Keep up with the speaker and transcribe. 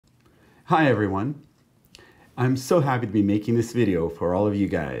Hi everyone. I'm so happy to be making this video for all of you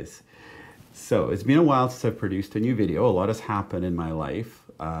guys. So it's been a while since I've produced a new video. A lot has happened in my life.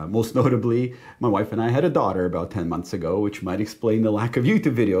 Most notably, my wife and I had a daughter about 10 months ago, which might explain the lack of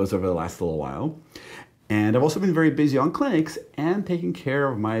YouTube videos over the last little while. And I've also been very busy on clinics and taking care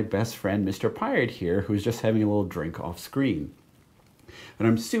of my best friend, Mr. Pirate here, who's just having a little drink off screen. And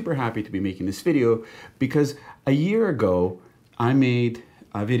I'm super happy to be making this video because a year ago, I made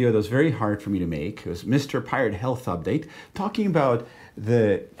a video that was very hard for me to make. It was Mr. Pirate Health Update, talking about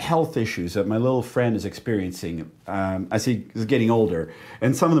the health issues that my little friend is experiencing as he is getting older,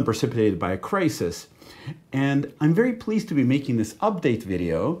 and some of them precipitated by a crisis. And I'm very pleased to be making this update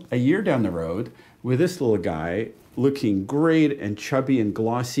video a year down the road with this little guy looking great and chubby and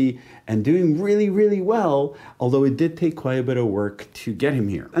glossy and doing really, really well, although it did take quite a bit of work to get him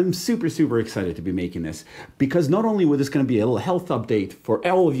here. I'm super, super excited to be making this because not only was this going to be a little health update for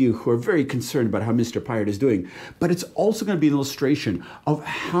all of you who are very concerned about how Mr. Pirate is doing, but it's also going to be an illustration of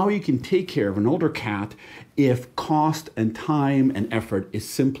how you can take care of an older cat if cost and time and effort is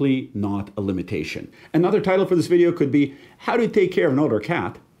simply not a limitation. Another title for this video could be, How to Take Care of an Older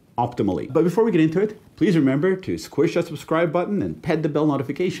Cat Optimally. But before we get into it, please remember to squish that subscribe button and pet the bell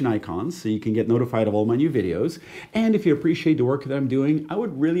notification icons so you can get notified of all my new videos. And if you appreciate the work that I'm doing, I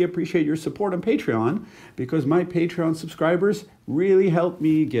would really appreciate your support on Patreon, because my Patreon subscribers really help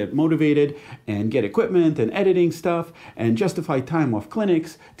me get motivated and get equipment and editing stuff and justify time off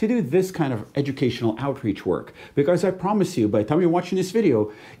clinics to do this kind of educational outreach work. Because I promise you, by the time you're watching this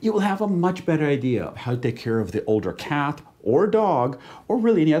video, you will have a much better idea of how to take care of the older cat or dog, or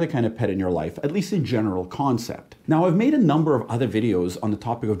really any other kind of pet in your life, at least in general concept. Now, I've made a number of other videos on the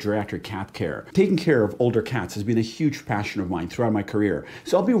topic of geriatric cat care. Taking care of older cats has been a huge passion of mine throughout my career.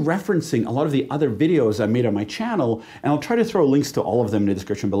 So I'll be referencing a lot of the other videos I made on my channel, and I'll try to throw links to all of them in the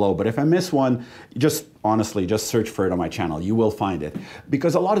description below. But if I miss one, honestly, just search for it on my channel. You will find it.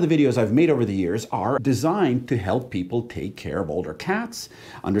 Because a lot of the videos I've made over the years are designed to help people take care of older cats,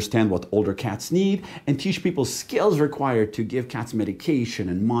 understand what older cats need, and teach people skills required to give cats medication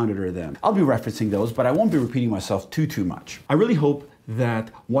and monitor them. I'll be referencing those, but I won't be repeating myself too much. I really hope that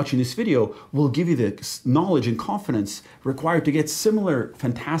watching this video will give you the knowledge and confidence required to get similar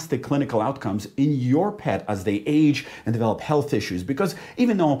fantastic clinical outcomes in your pet as they age and develop health issues. Because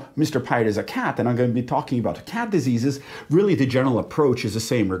even though Mr. Pirate is a cat and I'm going to be talking about cat diseases, really the general approach is the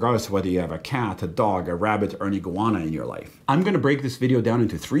same regardless of whether you have a cat, a dog, a rabbit, or an iguana in your life. I'm going to break this video down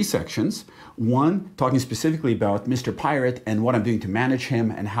into 3 sections. One, talking specifically about Mr. Pirate and what I'm doing to manage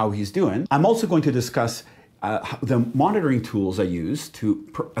him and how he's doing. I'm also going to discuss the monitoring tools I use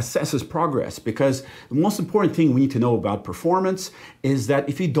to assess his progress, because the most important thing we need to know about performance is that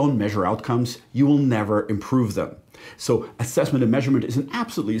if you don't measure outcomes, you will never improve them. So assessment and measurement is an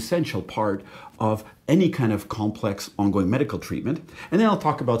absolutely essential part of any kind of complex ongoing medical treatment. And then I'll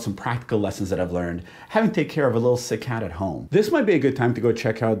talk about some practical lessons that I've learned having to take care of a little sick cat at home. This might be a good time to go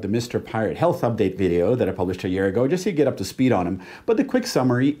check out the Mr. Pirate Health Update video that I published a year ago, just so you get up to speed on him. But the quick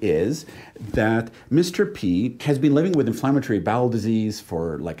summary is that Mr. P has been living with inflammatory bowel disease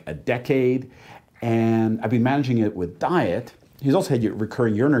for like a decade, and I've been managing it with diet. He's also had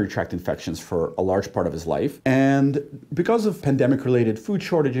recurring urinary tract infections for a large part of his life. And because of pandemic-related food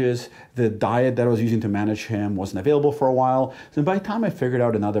shortages, the diet that I was using to manage him wasn't available for a while. So by the time I figured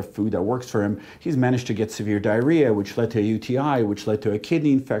out another food that works for him, he's managed to get severe diarrhea, which led to a UTI, which led to a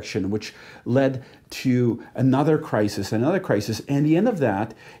kidney infection, which led to another crisis, and the end of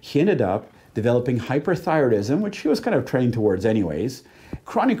that, he ended up developing hyperthyroidism, which he was kind of training towards anyways,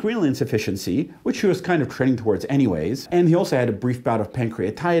 chronic renal insufficiency, which he was kind of training towards anyways, and he also had a brief bout of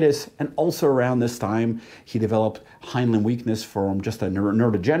pancreatitis, and also around this time, he developed hind limb weakness from just a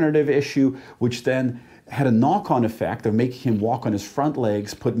neurodegenerative issue, which then had a knock-on effect of making him walk on his front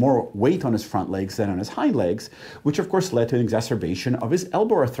legs, put more weight on his front legs than on his hind legs, which of course led to an exacerbation of his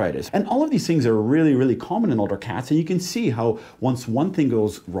elbow arthritis. And all of these things are really, really common in older cats, and you can see how once one thing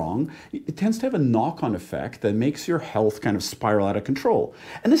goes wrong, it tends to have a knock-on effect that makes your health kind of spiral out of control.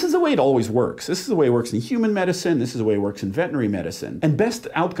 And this is the way it always works. This is the way it works in human medicine, this is the way it works in veterinary medicine. And best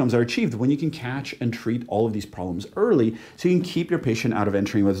outcomes are achieved when you can catch and treat all of these problems early, so you can keep your patient out of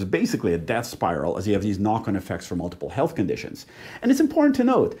entering what is basically a death spiral, as you have these knock-on effects for multiple health conditions. And it's important to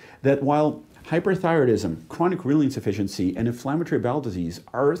note that while hyperthyroidism, chronic renal insufficiency, and inflammatory bowel disease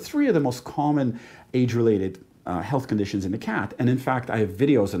are 3 of the most common age-related health conditions in the cat, and in fact I have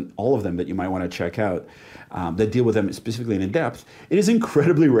videos on all of them that you might want to check out that deal with them specifically and in depth, it is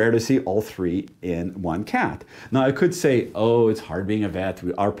incredibly rare to see all 3 in one cat. Now I could say, oh, it's hard being a vet,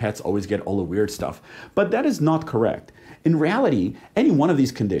 our pets always get all the weird stuff, but that is not correct. In reality, any one of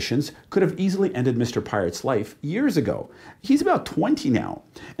these conditions could have easily ended Mr. Pirate's life years ago. He's about 20 now,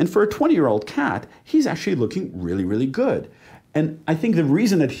 and for a 20-year-old cat, he's actually looking really, really good. And I think the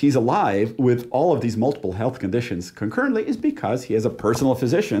reason that he's alive with all of these multiple health conditions concurrently is because he has a personal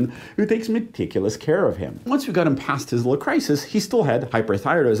physician who takes meticulous care of him. Once we got him past his little crisis, he still had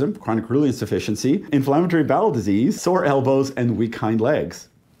hyperthyroidism, chronic renal insufficiency, inflammatory bowel disease, sore elbows, and weak hind legs.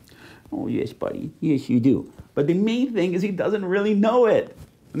 Oh, yes, buddy. Yes, you do. But the main thing is he doesn't really know it.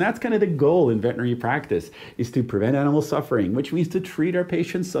 And that's kind of the goal in veterinary practice, is to prevent animal suffering, which means to treat our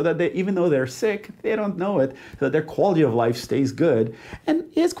patients so that they, even though they're sick, they don't know it, so that their quality of life stays good. And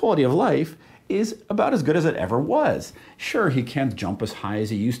his quality of life is about as good as it ever was. Sure, he can't jump as high as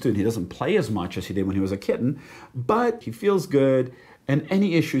he used to, and he doesn't play as much as he did when he was a kitten, but he feels good, and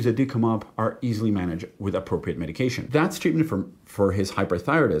any issues that do come up are easily managed with appropriate medication. That's treatment for his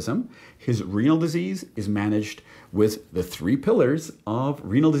hyperthyroidism. His renal disease is managed with the 3 pillars of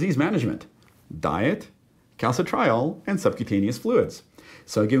renal disease management: diet, calcitriol, and subcutaneous fluids.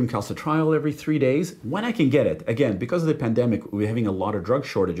 So I give him calcitriol every 3 days when I can get it. Again, because of the pandemic, we're having a lot of drug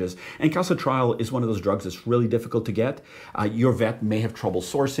shortages, and calcitriol is one of those drugs that's really difficult to get. Your vet may have trouble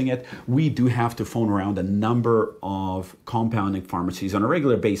sourcing it. We do have to phone around a number of compounding pharmacies on a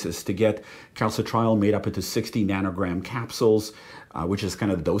regular basis to get calcitriol made up into 60 nanogram capsules, which is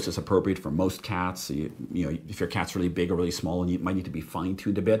kind of the dose that's appropriate for most cats. You know, if your cat's really big or really small, and you might need to be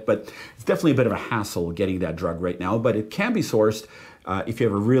fine-tuned a bit, but it's definitely a bit of a hassle getting that drug right now, but it can be sourced if you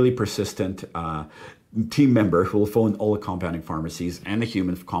have a really persistent team member who will phone all the compounding pharmacies and the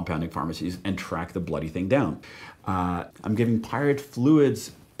human compounding pharmacies and track the bloody thing down. I'm giving Pirate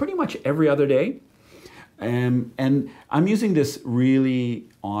fluids pretty much every other day. And I'm using this really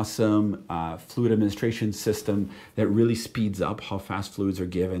awesome fluid administration system that really speeds up how fast fluids are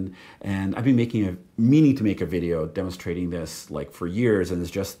given. And I've been meaning to make a video demonstrating this like for years, and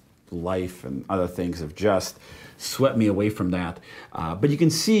it's just life and other things have just swept me away from that. But you can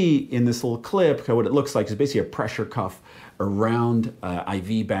see in this little clip what it looks like is basically a pressure cuff around an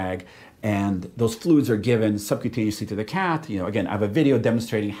IV bag, and those fluids are given subcutaneously to the cat. You know, again, I have a video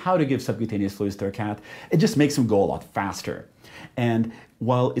demonstrating how to give subcutaneous fluids to a cat. It just makes them go a lot faster. And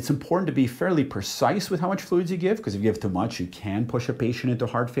while it's important to be fairly precise with how much fluids you give, because if you give too much, you can push a patient into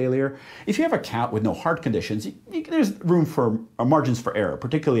heart failure. If you have a cat with no heart conditions, there's room for margins for error,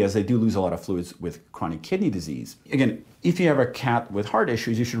 particularly as they do lose a lot of fluids with chronic kidney disease. Again, if you have a cat with heart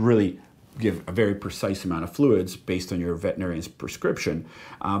issues, you should really give a very precise amount of fluids based on your veterinarian's prescription.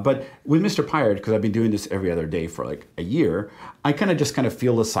 But with Mr. Pirate, because I've been doing this every other day for like a year, I kind of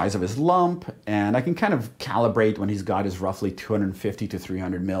feel the size of his lump, and I can kind of calibrate when he's got his roughly 250 to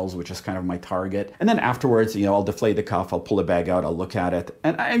 300 mils, which is kind of my target. And then afterwards, you know, I'll deflate the cuff, I'll pull the bag out, I'll look at it,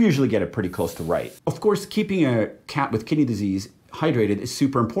 and I usually get it pretty close to right. Of course, keeping a cat with kidney disease hydrated is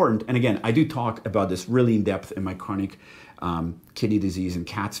super important. And again, I do talk about this really in depth in my chronic kidney disease in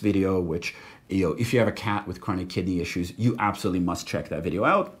cats video, which, you know, if you have a cat with chronic kidney issues, you absolutely must check that video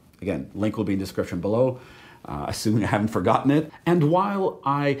out. Again, link will be in the description below, assuming I haven't forgotten it. And while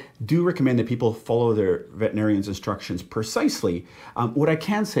I do recommend that people follow their veterinarian's instructions precisely, what I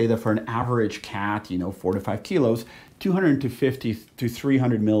can say that for an average cat, you know, 4 to 5 kilos, 250 to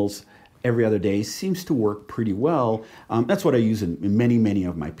 300 mils every other day seems to work pretty well. That's what I use in many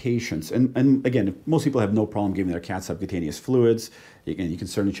of my patients. And again, most people have no problem giving their cat subcutaneous fluids. Again, you can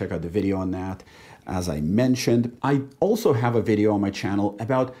certainly check out the video on that. As I mentioned, I also have a video on my channel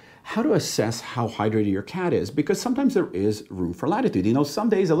about how to assess how hydrated your cat is, because sometimes there is room for latitude. You know, some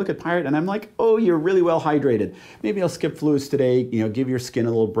days I look at Pirate and I'm like, oh, you're really well hydrated. Maybe I'll skip fluids today, you know, give your skin a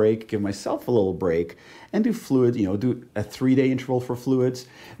little break, give myself a little break, and do fluid, you know, do a 3-day interval for fluids.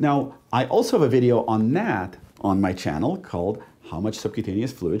 Now, I also have a video on that on my channel called How Much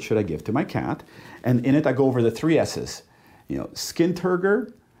Subcutaneous Fluid Should I Give to My Cat? And in it, I go over the 3 S's, you know, skin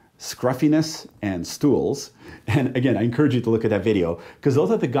turgor, scruffiness, and stools. And again, I encourage you to look at that video, because those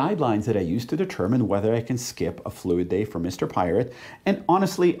are the guidelines that I use to determine whether I can skip a fluid day for Mr. Pirate. And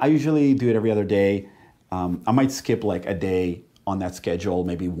honestly, I usually do it every other day. I might skip like a day on that schedule,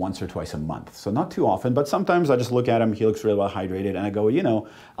 maybe once or twice a month. So not too often, but sometimes I just look at him, he looks really well hydrated, and I go, you know,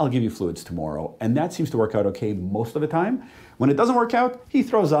 I'll give you fluids tomorrow. And that seems to work out okay most of the time. When it doesn't work out, he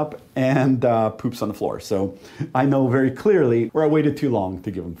throws up and poops on the floor. So I know very clearly where I waited too long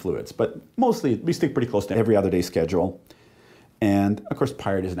to give him fluids, but mostly we stick pretty close to every other day schedule. And of course,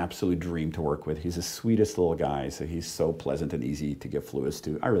 Pirate is an absolute dream to work with. He's the sweetest little guy, so he's so pleasant and easy to give fluids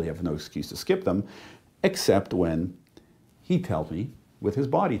to. I really have no excuse to skip them, except when he tells me, with his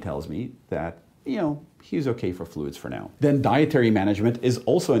body tells me, that he's okay for fluids for now. Then dietary management is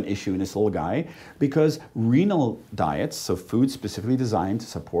also an issue in this little guy because renal diets, so foods specifically designed to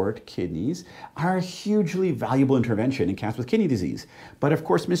support kidneys, are a hugely valuable intervention in cats with kidney disease. But of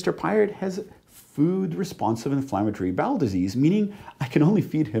course, Mr. Pirate has food responsive inflammatory bowel disease, meaning I can only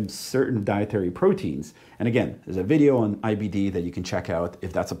feed him certain dietary proteins. And again, there's a video on IBD that you can check out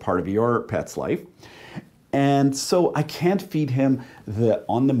if that's a part of your pet's life. And so I can't feed him the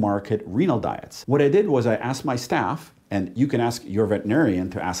on-the-market renal diets. What I did was I asked my staff, and you can ask your veterinarian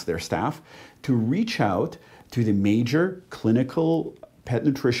to ask their staff, to reach out to the major clinical pet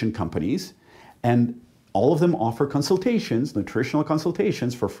nutrition companies, and all of them offer consultations, nutritional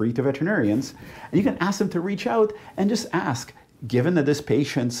consultations for free to veterinarians. And you can ask them to reach out and just ask, given that this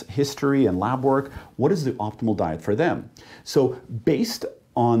patient's history and lab work, what is the optimal diet for them? So based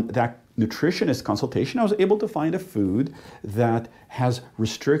on that nutritionist consultation, I was able to find a food that has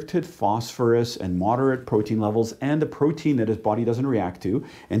restricted phosphorus and moderate protein levels and a protein that his body doesn't react to.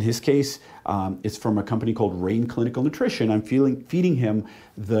 In his case, it's from a company called Rain Clinical Nutrition. I'm feeding him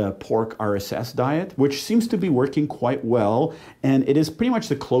the pork RSS diet, which seems to be working quite well. And it is pretty much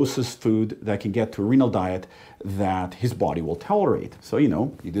the closest food that can get to a renal diet that his body will tolerate. So, you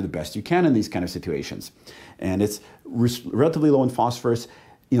do the best you can in these kind of situations. And it's relatively low in phosphorus.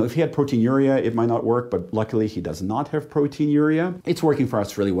 If he had proteinuria, it might not work, but luckily he does not have proteinuria. It's working for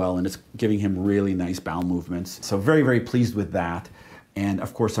us really well, and it's giving him really nice bowel movements. So very, very pleased with that. And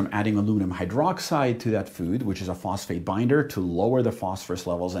of course, I'm adding aluminum hydroxide to that food, which is a phosphate binder, to lower the phosphorus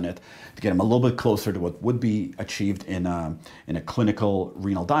levels in it, to get him a little bit closer to what would be achieved in a clinical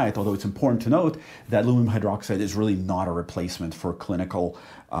renal diet. Although it's important to note that aluminum hydroxide is really not a replacement for clinical,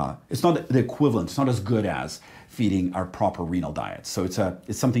 it's not the equivalent, it's not as good as feeding our proper renal diet. So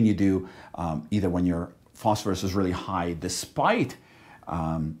it's something you do either when your phosphorus is really high despite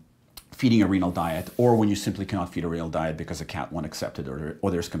feeding a renal diet, or when you simply cannot feed a renal diet because a cat won't accept it, or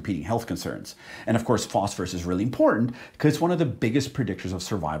there's competing health concerns. And of course, phosphorus is really important because it's one of the biggest predictors of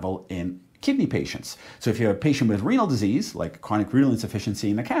survival in kidney patients. So if you have a patient with renal disease, like chronic renal insufficiency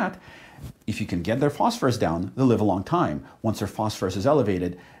in a cat, if you can get their phosphorus down, they'll live a long time. Once their phosphorus is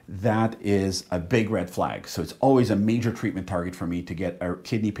elevated, that is a big red flag. So it's always a major treatment target for me to get our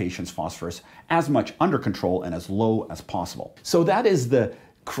kidney patient's phosphorus as much under control and as low as possible. So that is the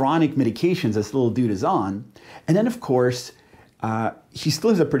chronic medications this little dude is on. And then of course, he still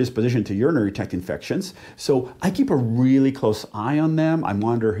has a predisposition to urinary tract infections. So I keep a really close eye on them. I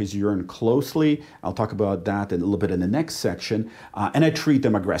monitor his urine closely. I'll talk about that a little bit in the next section. And I treat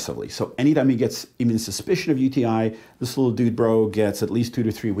them aggressively. So anytime he gets even suspicion of UTI, this little dude bro gets at least 2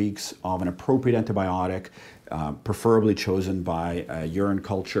 to 3 weeks of an appropriate antibiotic, preferably chosen by a urine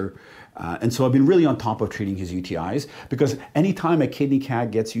culture. And so I've been really on top of treating his UTIs, because anytime a kidney cat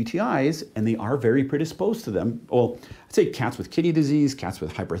gets UTIs, and they are very predisposed to them, well, I'd say cats with kidney disease, cats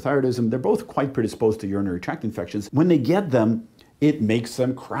with hyperthyroidism, they're both quite predisposed to urinary tract infections. When they get them, it makes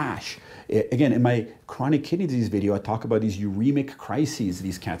them crash. Again, in my chronic kidney disease video, I talk about these uremic crises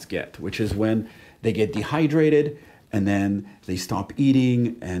these cats get, which is when they get dehydrated, and then they stop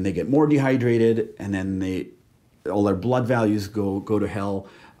eating, and they get more dehydrated, and then all their blood values go to hell.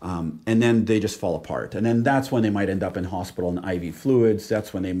 And then they just fall apart. And then that's when they might end up in hospital in IV fluids.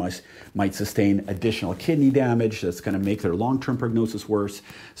 That's when they might sustain additional kidney damage. That's going to make their long-term prognosis worse.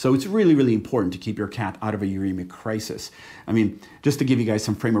 So it's really, really important to keep your cat out of a uremic crisis. I mean, just to give you guys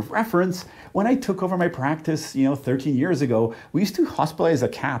some frame of reference, when I took over my practice, 13 years ago, we used to hospitalize a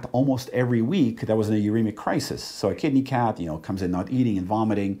cat almost every week that was in a uremic crisis. So a kidney cat, comes in not eating and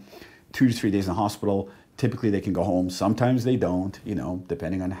vomiting, 2 to 3 days in the hospital. Typically they can go home. Sometimes they don't,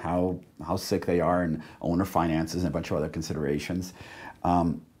 depending on how sick they are and owner finances and a bunch of other considerations.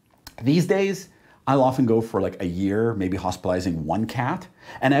 These days, I'll often go for like a year, maybe hospitalizing one cat.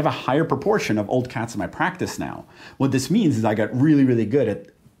 And I have a higher proportion of old cats in my practice now. What this means is I got really, really good at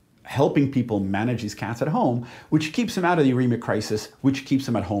helping people manage these cats at home, which keeps them out of the uremic crisis, which keeps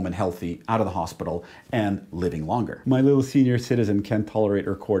them at home and healthy, out of the hospital, and living longer. My little senior citizen can't tolerate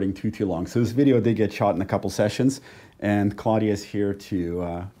recording too long, so this video did get shot in a couple sessions, and Claudia's here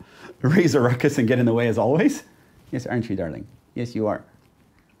to raise a ruckus and get in the way as always. Yes, aren't you, darling? Yes, you are.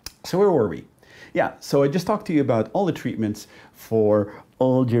 So where were we? Yeah, so I just talked to you about all the treatments for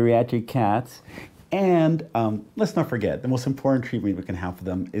old geriatric cats. And let's not forget, the most important treatment we can have for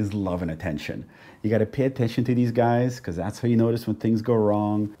them is love and attention. You got to pay attention to these guys, because that's how you notice when things go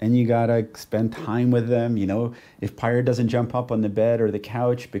wrong. And you got to spend time with them. If Pirate doesn't jump up on the bed or the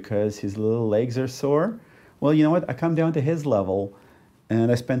couch because his little legs are sore, well, you know what? I come down to his level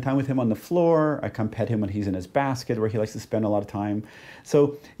and I spend time with him on the floor. I come pet him when he's in his basket where he likes to spend a lot of time.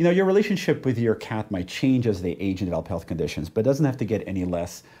 So, your relationship with your cat might change as they age and develop health conditions, but it doesn't have to get any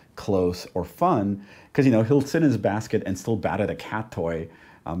less close or fun because, he'll sit in his basket and still bat at a cat toy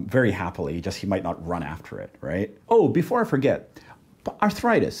very happily, just he might not run after it, right? Oh, before I forget,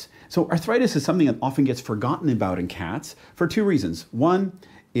 arthritis. So arthritis is something that often gets forgotten about in cats for two reasons. One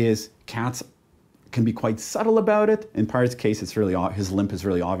is cats can be quite subtle about it. In Pirate's case, it's really his limp is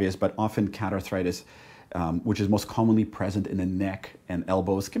really obvious, but often cat arthritis, which is most commonly present in the neck and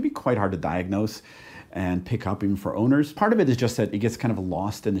elbows, can be quite hard to diagnose and pick up even for owners. Part of it is just that it gets kind of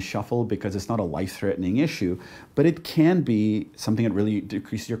lost in the shuffle because it's not a life-threatening issue, but it can be something that really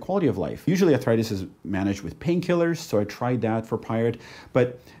decreases your quality of life. Usually arthritis is managed with painkillers, so I tried that for Pirate,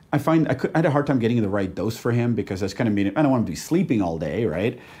 but I find I had a hard time getting the right dose for him because that's kind of mean I don't want him to be sleeping all day,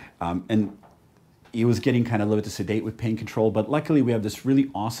 right? And he was getting kind of a little bit to sedate with pain control, but luckily we have this really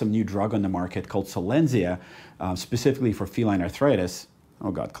awesome new drug on the market called Solensia, specifically for feline arthritis.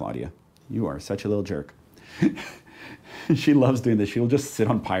 Oh God, Claudia, you are such a little jerk. She loves doing this. She'll just sit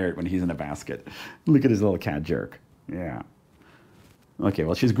on Pirate when he's in a basket. Look at his little cat jerk. Yeah. Okay,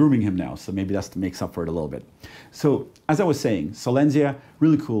 well, she's grooming him now, so maybe that makes up for it a little bit. So, as I was saying, Solensia,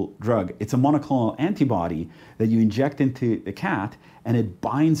 really cool drug. It's a monoclonal antibody that you inject into the cat, and it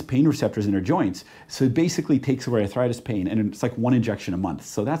binds pain receptors in their joints. So it basically takes away arthritis pain, and it's like one injection a month.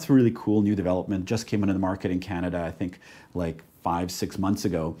 So that's a really cool new development. Just came into the market in Canada, I think, like 5-6 months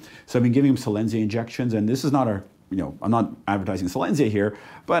ago. So I've been giving him Solensia injections, and this is not a I'm not advertising Solensia here,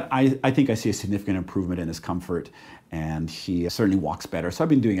 but I think I see a significant improvement in his comfort, and he certainly walks better. So I've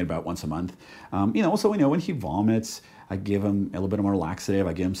been doing it about once a month. Also, when he vomits, I give him a little bit more laxative.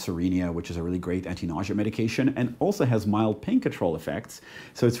 I give him Serenia, which is a really great anti-nausea medication, and also has mild pain control effects.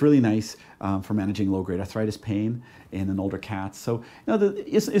 So it's really nice for managing low-grade arthritis pain in an older cat. So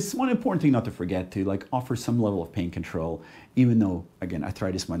it's one important thing not to forget to offer some level of pain control, even though, again,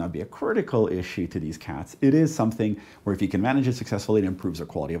 arthritis might not be a critical issue to these cats. It is something where if you can manage it successfully, it improves their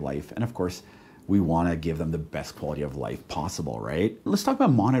quality of life. And of course, we want to give them the best quality of life possible, right? Let's talk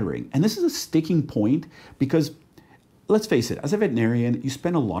about monitoring. And this is a sticking point because let's face it, as a veterinarian, you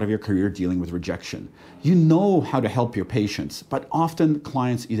spend a lot of your career dealing with rejection. You know how to help your patients, but often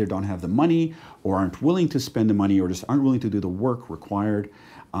clients either don't have the money or aren't willing to spend the money or just aren't willing to do the work required.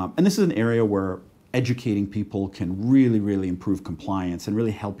 And this is an area where educating people can really, really improve compliance and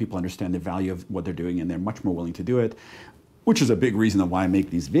really help people understand the value of what they're doing, and they're much more willing to do it, which is a big reason why I make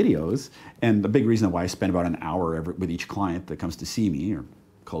these videos, and a big reason why I spend about an hour with each client that comes to see me, or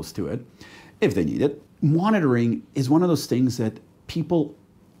close to it, if they need it. Monitoring is one of those things that people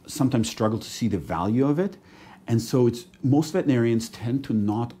sometimes struggle to see the value of it, and so most veterinarians tend to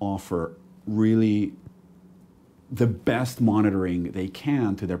not offer really the best monitoring they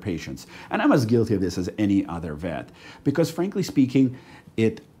can to their patients. And I'm as guilty of this as any other vet, because frankly speaking,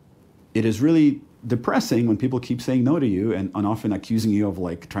 it is really depressing when people keep saying no to you and often accusing you of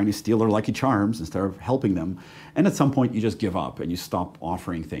trying to steal their Lucky Charms instead of helping them. And at some point you just give up and you stop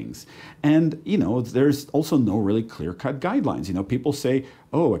offering things. And there's also no really clear-cut guidelines. People say,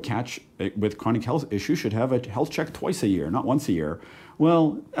 oh, a cat with chronic health issues should have a health check twice a year, not once a year.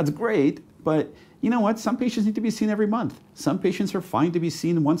 Well, that's great, but you know what? Some patients need to be seen every month. Some patients are fine to be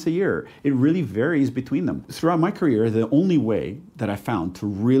seen once a year. It really varies between them. Throughout my career, the only way that I found to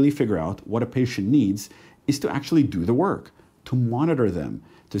really figure out what a patient needs is to actually do the work, to monitor them,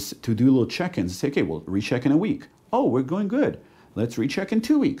 to do little check-ins, say, okay, we'll recheck in a week. Oh, we're going good. Let's recheck in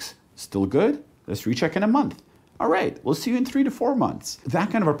 2 weeks. Still good? Let's recheck in a month. All right, we'll see you in 3 to 4 months. That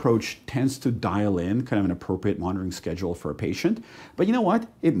kind of approach tends to dial in kind of an appropriate monitoring schedule for a patient. But you know what?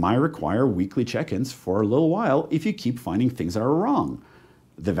 It might require weekly check-ins for a little while if you keep finding things that are wrong.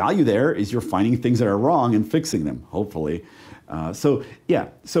 The value there is you're finding things that are wrong and fixing them, hopefully. So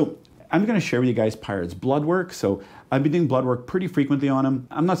I'm going to share with you guys Pirate's blood work. So I've been doing blood work pretty frequently on him.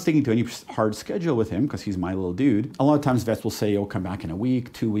 I'm not sticking to any hard schedule with him because he's my little dude. A lot of times vets will say, oh, come back in a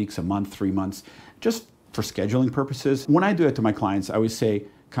week, 2 weeks, a month, 3 months, just for scheduling purposes. When I do it to my clients, I always say,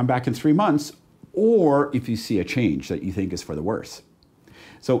 come back in 3 months, or if you see a change that you think is for the worse.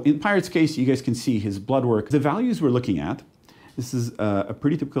 So in Pirate's case, you guys can see his blood work. The values we're looking at, this is a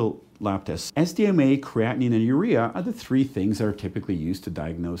pretty typical lab test. SDMA, creatinine, and urea are the 3 things that are typically used to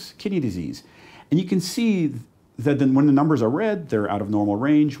diagnose kidney disease. And you can see that then when the numbers are red, they're out of normal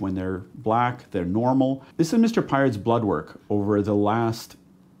range. When they're black, they're normal. This is Mr. Pirate's blood work over the last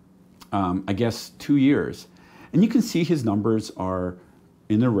 2 years. And you can see his numbers are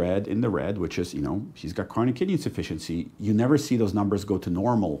in the red, which is, she's got chronic kidney insufficiency. You never see those numbers go to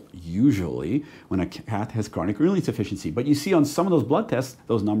normal usually when a cat has chronic renal insufficiency. But you see on some of those blood tests,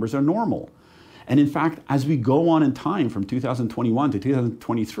 those numbers are normal. And in fact, as we go on in time from 2021 to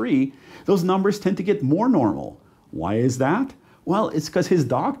 2023, those numbers tend to get more normal. Why is that? Well, it's because his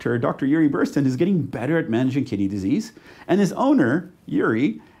doctor, Dr. Yuri Burston, is getting better at managing kidney disease. And his owner,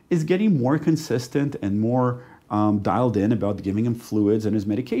 Yuri, is getting more consistent and more dialed in about giving him fluids and his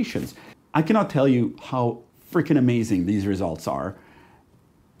medications. I cannot tell you how freaking amazing these results are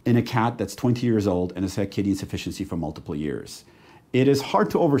in a cat that's 20 years old and has had kidney insufficiency for multiple years. It is hard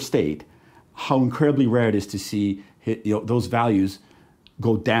to overstate how incredibly rare it is to see those values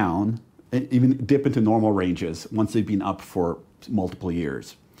go down and even dip into normal ranges once they've been up for multiple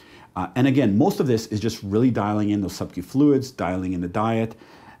years. And again, most of this is just really dialing in those sub-Q fluids, dialing in the diet.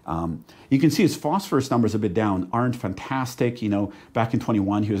 You can see his phosphorus numbers a bit down aren't fantastic. Back in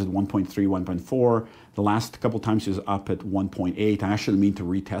 21, he was at 1.3, 1.4. The last couple times he was up at 1.8. I actually mean to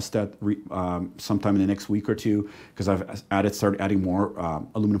retest that sometime in the next week or two because I've started adding more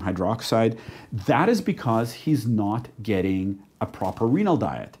aluminum hydroxide. That is because he's not getting a proper renal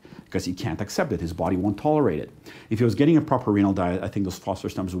diet because he can't accept it. His body won't tolerate it. If he was getting a proper renal diet, I think those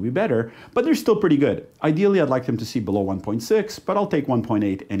phosphorus numbers would be better, but they're still pretty good. Ideally, I'd like them to see below 1.6, but I'll take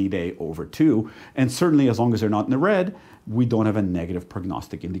 1.8 any day over 2. And certainly, as long as they're not in the red, we don't have a negative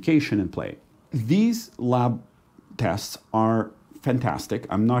prognostic indication in play. These lab tests are fantastic.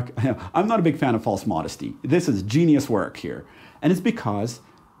 I'm not a big fan of false modesty. This is genius work here. And it's because,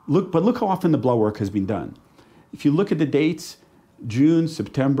 look how often the blood work has been done. If you look at the dates, June,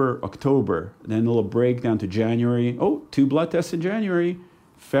 September, October, then a little break down to January. Oh, 2 blood tests in January.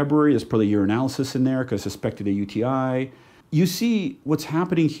 February, there's probably urinalysis in there because suspected a UTI. You see what's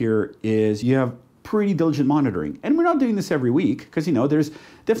happening here is you have pretty diligent monitoring. And we're not doing this every week because, there's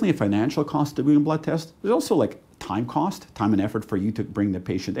definitely a financial cost to doing a blood test. There's also like time and effort for you to bring the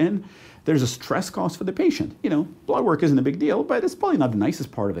patient in. There's a stress cost for the patient. Blood work isn't a big deal, but it's probably not the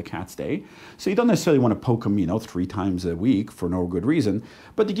nicest part of the cat's day. So you don't necessarily want to poke them, 3 times a week for no good reason.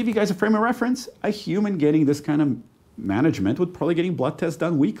 But to give you guys a frame of reference, a human getting this kind of management would probably getting blood tests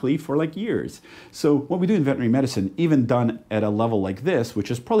done weekly for like years. So what we do in veterinary medicine, even done at a level like this,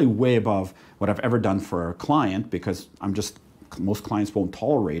 which is probably way above what I've ever done for a client because most clients won't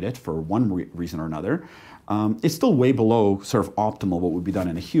tolerate it for one reason or another. It's still way below sort of optimal what would be done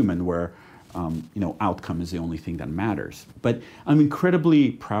in a human where, outcome is the only thing that matters. But I'm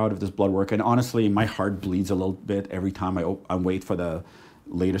incredibly proud of this blood work. And honestly, my heart bleeds a little bit every time I wait for the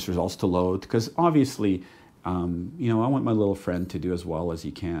latest results to load because obviously, I want my little friend to do as well as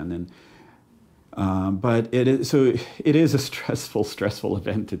he can. And but it is a stressful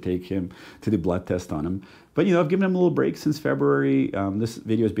event to take him to the blood test on him. But I've given him a little break since February. This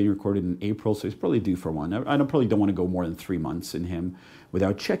video is being recorded in April, so he's probably due for one. I probably don't want to go more than 3 months in him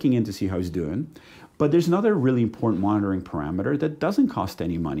without checking in to see how he's doing. But there's another really important monitoring parameter that doesn't cost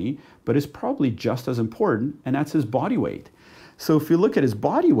any money, but is probably just as important, and that's his body weight. So if you look at his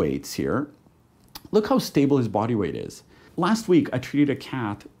body weights here, look how stable his body weight is. Last week, I treated a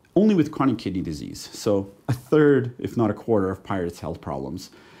cat only with chronic kidney disease. So a third, if not a quarter, of Pirate's health problems.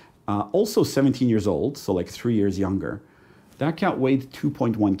 Also 17 years old, so like 3 years younger. That cat weighed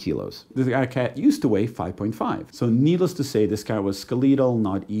 2.1 kilos. This cat used to weigh 5.5. So needless to say, this cat was skeletal,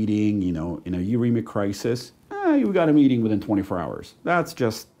 not eating, in a uremic crisis. You got him eating within 24 hours. That's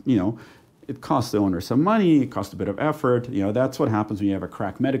just, it costs the owner some money, it costs a bit of effort. That's what happens when you have a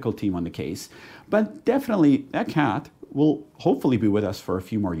crack medical team on the case. But definitely, that cat will hopefully be with us for a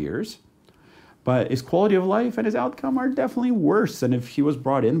few more years. But his quality of life and his outcome are definitely worse than if he was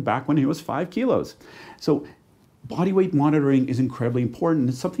brought in back when he was 5 kilos. So body weight monitoring is incredibly important.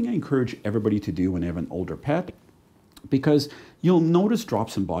 It's something I encourage everybody to do when they have an older pet because you'll notice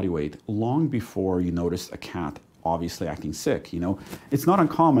drops in body weight long before you notice a cat obviously acting sick. It's not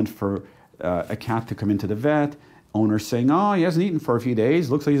uncommon for a cat to come into the vet, owner saying, oh, he hasn't eaten for a few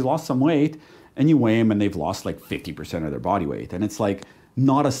days, looks like he's lost some weight, and you weigh him and they've lost like 50% of their body weight. And it's like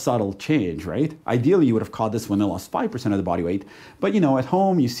not a subtle change, right? Ideally, you would have caught this when they lost 5% of the body weight. But at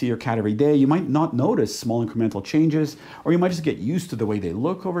home, you see your cat every day, you might not notice small incremental changes, or you might just get used to the way they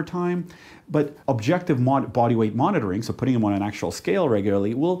look over time. But objective body weight monitoring, so putting them on an actual scale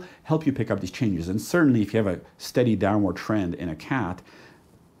regularly, will help you pick up these changes. And certainly if you have a steady downward trend in a cat,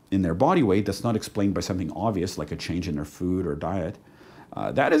 in their body weight that's not explained by something obvious like a change in their food or diet,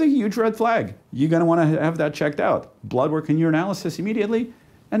 that is a huge red flag. You're going to want to have that checked out. Blood work and urinalysis immediately,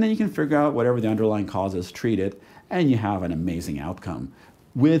 and then you can figure out whatever the underlying cause is, treat it, and you have an amazing outcome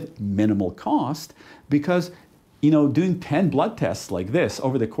with minimal cost because doing 10 blood tests like this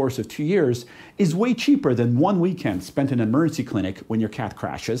over the course of 2 years is way cheaper than one weekend spent in an emergency clinic when your cat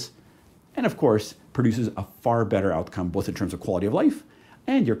crashes. And of course, produces a far better outcome, both in terms of quality of life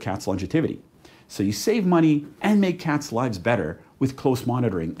and your cat's longevity. So you save money and make cats' lives better with close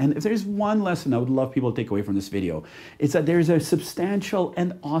monitoring. And if there's one lesson I would love people to take away from this video, it's that there's a substantial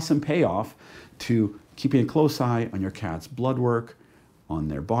and awesome payoff to keeping a close eye on your cat's blood work, on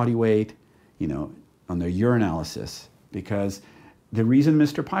their body weight, on their urinalysis. Because the reason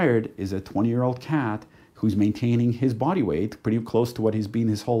Mr. Pirate is a 20-year-old cat who's maintaining his body weight pretty close to what he's been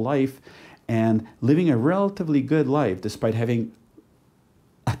his whole life and living a relatively good life despite having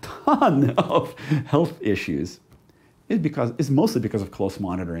a ton of health issues is mostly because of close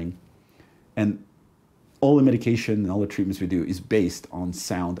monitoring. And all the medication and all the treatments we do is based on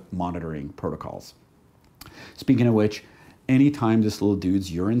sound monitoring protocols. Speaking of which, anytime this little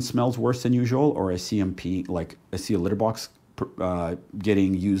dude's urine smells worse than usual, or I see a litter box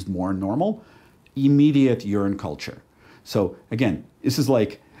getting used more than normal, immediate urine culture. So again, this is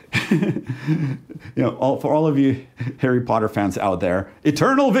like, for all of you Harry Potter fans out there,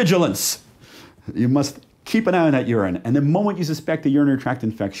 eternal vigilance. You must keep an eye on that urine. And the moment you suspect a urinary tract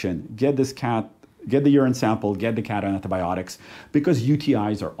infection, get the urine sample, get the cat on antibiotics, because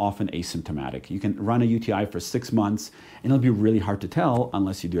UTIs are often asymptomatic. You can run a UTI for 6 months, and it'll be really hard to tell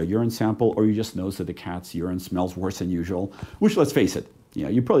unless you do a urine sample or you just notice that the cat's urine smells worse than usual, which, let's face it,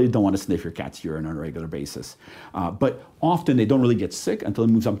 you probably don't want to sniff your cat's urine on a regular basis. But often they don't really get sick until it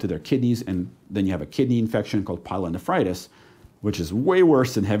moves up to their kidneys, and then you have a kidney infection called pyelonephritis, which is way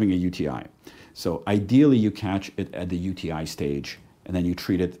worse than having a UTI. So ideally you catch it at the UTI stage, and then you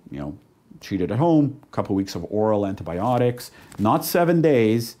treat it, treat it at home, a couple of weeks of oral antibiotics, not 7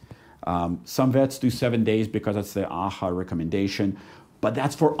 days. Some vets do 7 days because that's the AHA recommendation, but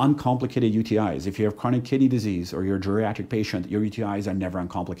that's for uncomplicated UTIs. If you have chronic kidney disease or you're a geriatric patient, your UTIs are never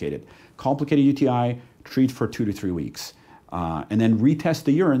uncomplicated. Complicated UTI, treat for 2 to 3 weeks. And then retest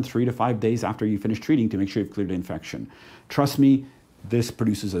the urine 3 to 5 days after you finish treating to make sure you've cleared the infection. Trust me, this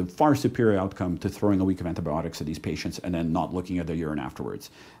produces a far superior outcome to throwing a week of antibiotics at these patients and then not looking at their urine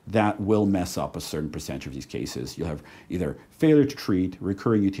afterwards. That will mess up a certain percentage of these cases. You'll have either failure to treat,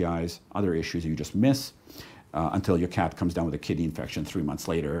 recurring UTIs, other issues you just miss until your cat comes down with a kidney infection 3 months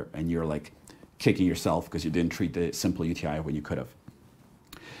later and you're like kicking yourself because you didn't treat the simple UTI when you could have.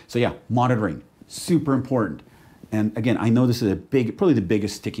 So yeah, monitoring, super important. And again, I know this is probably the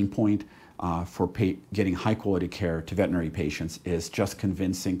biggest sticking point for getting high quality care to veterinary patients is just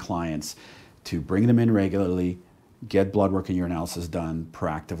convincing clients to bring them in regularly, get blood work and urinalysis done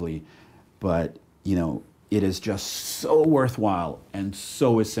proactively. But it is just so worthwhile and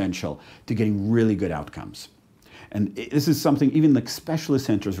so essential to getting really good outcomes. And this is something even like specialist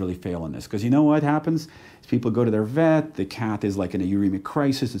centers really fail on this, because what happens is people go to their vet, the cat is like in a uremic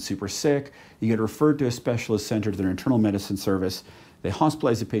crisis, it's super sick, you get referred to a specialist center, to their internal medicine service, they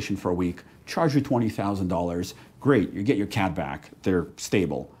hospitalize the patient for a week, charge you $20,000, great, you get your cat back, they're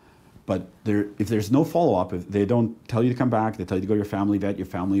stable. But if there's no follow-up, if they don't tell you to come back, they tell you to go to your family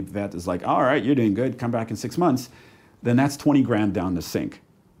vet is like, all right, you're doing good, come back in 6 months, then that's 20 grand down the sink,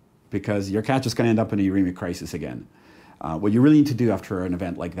 because your cat's just gonna end up in a uremic crisis again. What you really need to do after an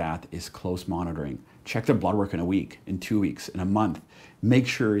event like that is close monitoring. Check their blood work in a week, in 2 weeks, in a month. Make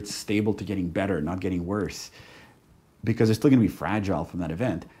sure it's stable to getting better, not getting worse, because they're still gonna be fragile from that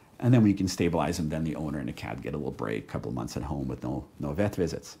event. And then when you can stabilize them, then the owner and the cat get a little break, a couple of months at home with no vet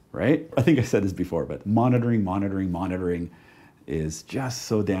visits, right? I think I said this before, but monitoring is just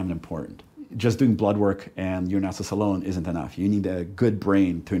so damn important. Just doing blood work and urinalysis alone isn't enough. You need a good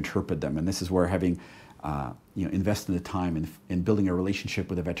brain to interpret them. And this is where having, investing the time in building a relationship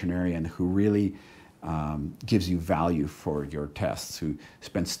with a veterinarian who really gives you value for your tests, who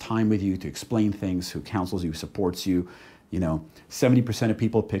spends time with you to explain things, who counsels you, supports you. 70% of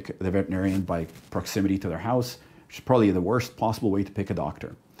people pick the veterinarian by proximity to their house, which is probably the worst possible way to pick a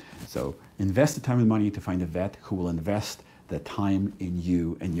doctor. So invest the time and money to find a vet who will invest the time in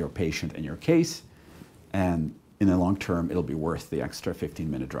you and your patient and your case, and in the long term, it'll be worth the extra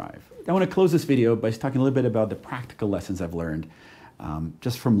 15-minute drive. I want to close this video by talking a little bit about the practical lessons I've learned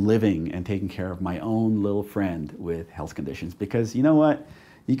just from living and taking care of my own little friend with health conditions. Because you know what?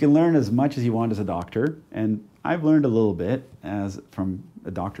 You can learn as much as you want as a doctor, and I've learned a little bit from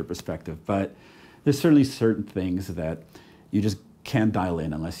a doctor perspective, but there's certainly certain things that you just can't dial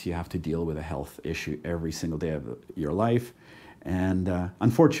in unless you have to deal with a health issue every single day of your life. And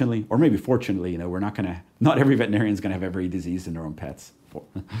unfortunately, or maybe fortunately, not every veterinarian is going to have every disease in their own pets.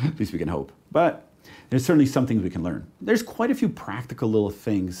 At least we can hope. But there's certainly some things we can learn. There's quite a few practical little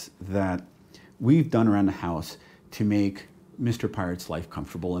things that we've done around the house to make Mr. Pirate's life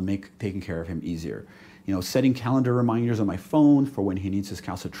comfortable and make taking care of him easier. You know, setting calendar reminders on my phone for when he needs his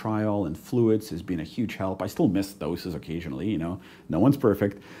calcitriol and fluids has been a huge help. I still miss doses occasionally, you know. No one's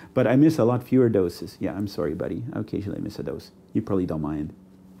perfect, but I miss a lot fewer doses. Yeah, I'm sorry, buddy. Occasionally I miss a dose. You probably don't mind.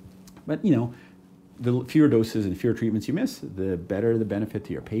 But, you know, the fewer doses and fewer treatments you miss, the better the benefit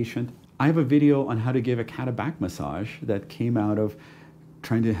to your patient. I have a video on how to give a cat a back massage that came out of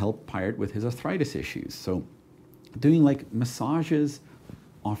trying to help Pirate with his arthritis issues. So doing like massages,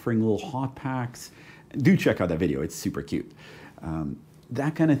 offering little hot packs. Do check out that video, it's super cute.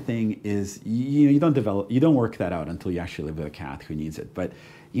 That kind of thing is, you know, you don't work that out until you actually live with a cat who needs it. But,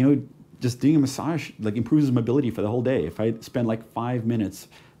 you know, just doing a massage like improves his mobility for the whole day. If I spend like 5 minutes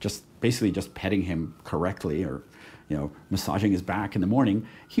basically just petting him correctly, or, you know, massaging his back in the morning,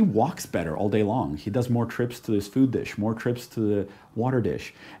 he walks better all day long. He does more trips to his food dish, more trips to the water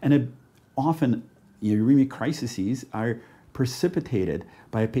dish. And often, uremic crises are precipitated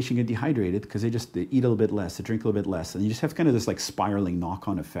by a patient getting dehydrated because they eat a little bit less, they drink a little bit less, and you just have kind of this like spiraling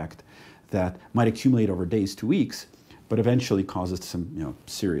knock-on effect that might accumulate over days to weeks, but eventually causes some, you know,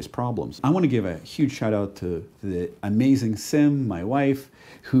 serious problems. I want to give a huge shout out to the amazing Sim, my wife,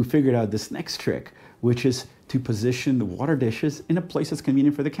 who figured out this next trick, which is to position the water dishes in a place that's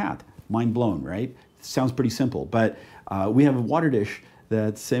convenient for the cat. Mind blown, right? Sounds pretty simple, but we have a water dish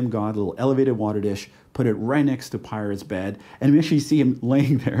that Sim got, a little elevated water dish, put it right next to Pirate's bed, and we actually see him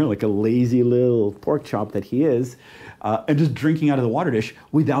laying there like a lazy little pork chop that he is, and just drinking out of the water dish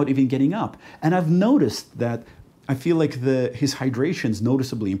without even getting up. And I've noticed that I feel like his hydration's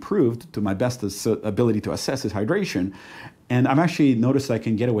noticeably improved to my best ability to assess his hydration. And I've actually noticed I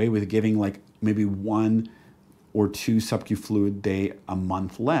can get away with giving like maybe 1 or 2 sub-Q fluid day a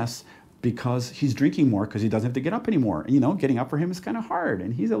month less, because he's drinking more because he doesn't have to get up anymore. And, you know, getting up for him is kind of hard,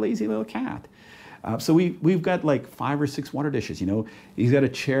 and he's a lazy little cat. So we've got like 5 or 6 water dishes, you know. He's got a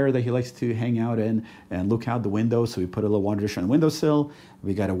chair that he likes to hang out in and look out the window, so we put a little water dish on the windowsill.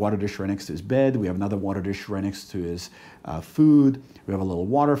 We got a water dish right next to his bed. We have another water dish right next to his food. We have a little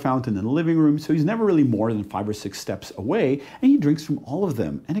water fountain in the living room, so he's never really more than 5 or 6 steps away, and he drinks from all of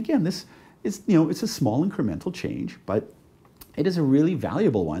them. And again, this is, you know, it's a small incremental change, but it is a really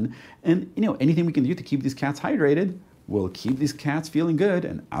valuable one. And, you know, anything we can do to keep these cats hydrated will keep these cats feeling good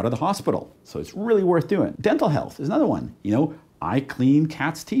and out of the hospital. So it's really worth doing. Dental health is another one. You know, I clean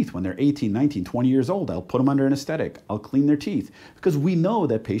cats' teeth when they're 18, 19, 20 years old. I'll put them under anesthetic. I'll clean their teeth, because we know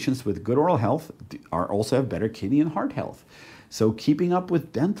that patients with good oral health also have better kidney and heart health. So keeping up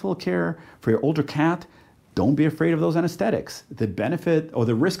with dental care for your older cat, don't be afraid of those anesthetics. The benefit or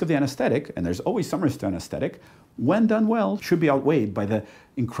the risk of the anesthetic, and there's always some risk to anesthetic, when done well, should be outweighed by the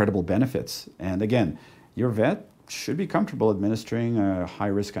incredible benefits. And again, your vet should be comfortable administering a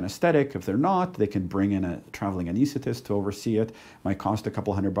high-risk anesthetic. If they're not, they can bring in a traveling anesthetist to oversee it. Might cost a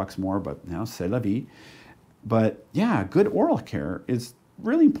couple $100 more, but, you know, c'est la vie. But yeah, good oral care is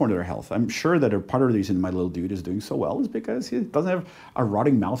really important to their health. I'm sure that a part of the reason my little dude is doing so well is because he doesn't have a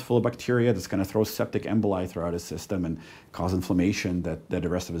rotting mouth full of bacteria that's going to throw septic emboli throughout his system and cause inflammation that the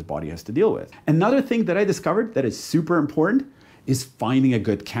rest of his body has to deal with. Another thing that I discovered that is super important is finding a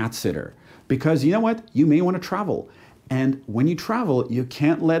good cat sitter. Because you know what? You may want to travel. And when you travel, you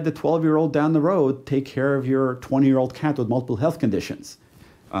can't let the 12-year-old down the road take care of your 20-year-old cat with multiple health conditions.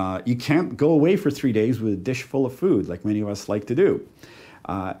 You can't go away for 3 days with a dish full of food like many of us like to do.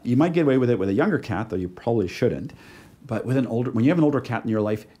 You might get away with it with a younger cat, though you probably shouldn't. But when you have an older cat in your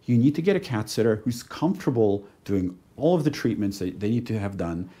life, you need to get a cat sitter who's comfortable doing all of the treatments that they need to have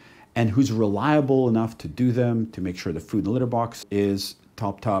done, and who's reliable enough to do them, to make sure the food in the litter box is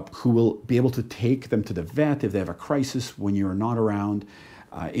top, who will be able to take them to the vet if they have a crisis when you're not around.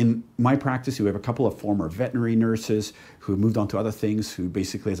 In my practice, we have a couple of former veterinary nurses who moved on to other things, who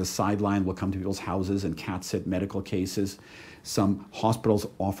basically as a sideline will come to people's houses and cat sit medical cases. Some hospitals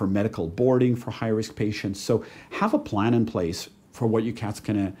offer medical boarding for high-risk patients. So have a plan in place for what your cat's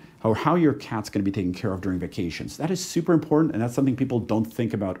gonna, or how your cat's gonna be taken care of during vacations. That is super important, and that's something people don't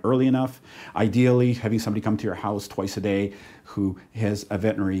think about early enough. Ideally, having somebody come to your house twice a day who has a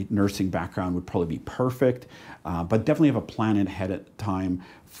veterinary nursing background would probably be perfect, but definitely have a plan ahead of time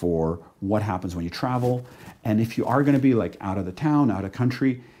for what happens when you travel. And if you are gonna be like out of the town, out of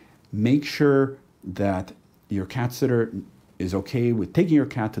country, make sure that your cat sitter is okay with taking your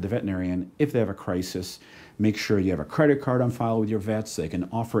cat to the veterinarian if they have a crisis. Make sure you have a credit card on file with your vet so they can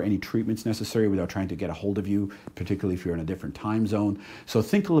offer any treatments necessary without trying to get a hold of you, particularly if you're in a different time zone. So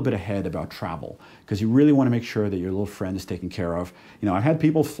think a little bit ahead about travel, because you really want to make sure that your little friend is taken care of. You know, I've had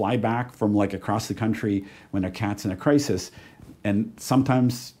people fly back from like across the country when their cat's in a crisis, and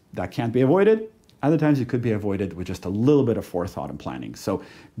sometimes that can't be avoided, Other times it could be avoided with just a little bit of forethought and planning. So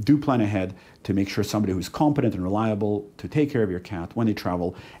do plan ahead to make sure somebody who's competent and reliable to take care of your cat when they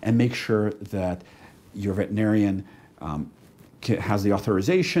travel, and make sure that your veterinarian has the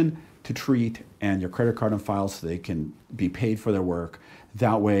authorization to treat and your credit card on file so they can be paid for their work.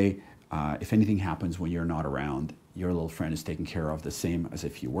 That way, if anything happens when you're not around, your little friend is taken care of the same as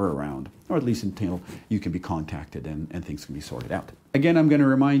if you were around, or at least until you can be contacted and things can be sorted out. Again, I'm going to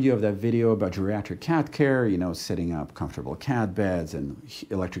remind you of that video about geriatric cat care, you know, setting up comfortable cat beds and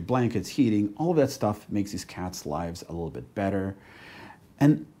electric blankets, heating, all of that stuff makes these cats' lives a little bit better.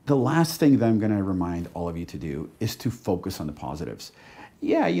 And the last thing that I'm going to remind all of you to do is to focus on the positives.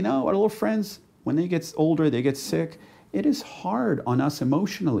 Yeah, you know, our little friends, when they get older, they get sick, it is hard on us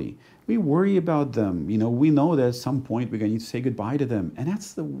emotionally. We worry about them. You know, we know that at some point we're going to need to say goodbye to them. And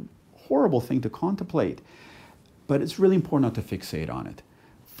that's the horrible thing to contemplate. But it's really important not to fixate on it.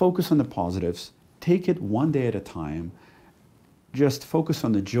 Focus on the positives. Take it one day at a time. Just focus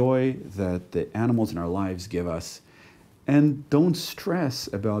on the joy that the animals in our lives give us. And don't stress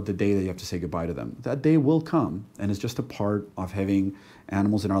about the day that you have to say goodbye to them. That day will come, and it's just a part of having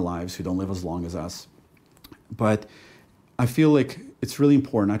animals in our lives who don't live as long as us. But I feel like it's really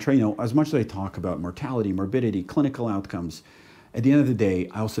important. I try, you know, as much as I talk about mortality, morbidity, clinical outcomes, at the end of the day,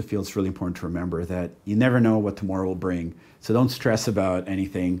 I also feel it's really important to remember that you never know what tomorrow will bring. So don't stress about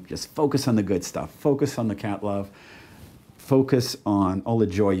anything. Just focus on the good stuff. Focus on the cat love. Focus on all the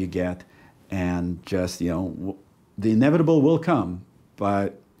joy you get. And just, you know, the inevitable will come,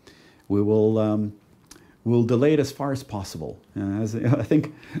 but we'll delay it as far as possible. As I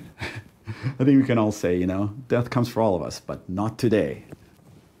think we can all say, you know, death comes for all of us, but not today.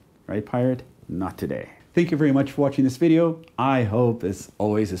 Right, Pirate? Not today. Thank you very much for watching this video. I hope, as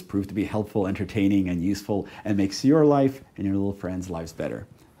always, has proved to be helpful, entertaining, and useful, and makes your life and your little friends' lives better.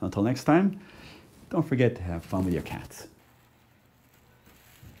 Until next time, don't forget to have fun with your cats.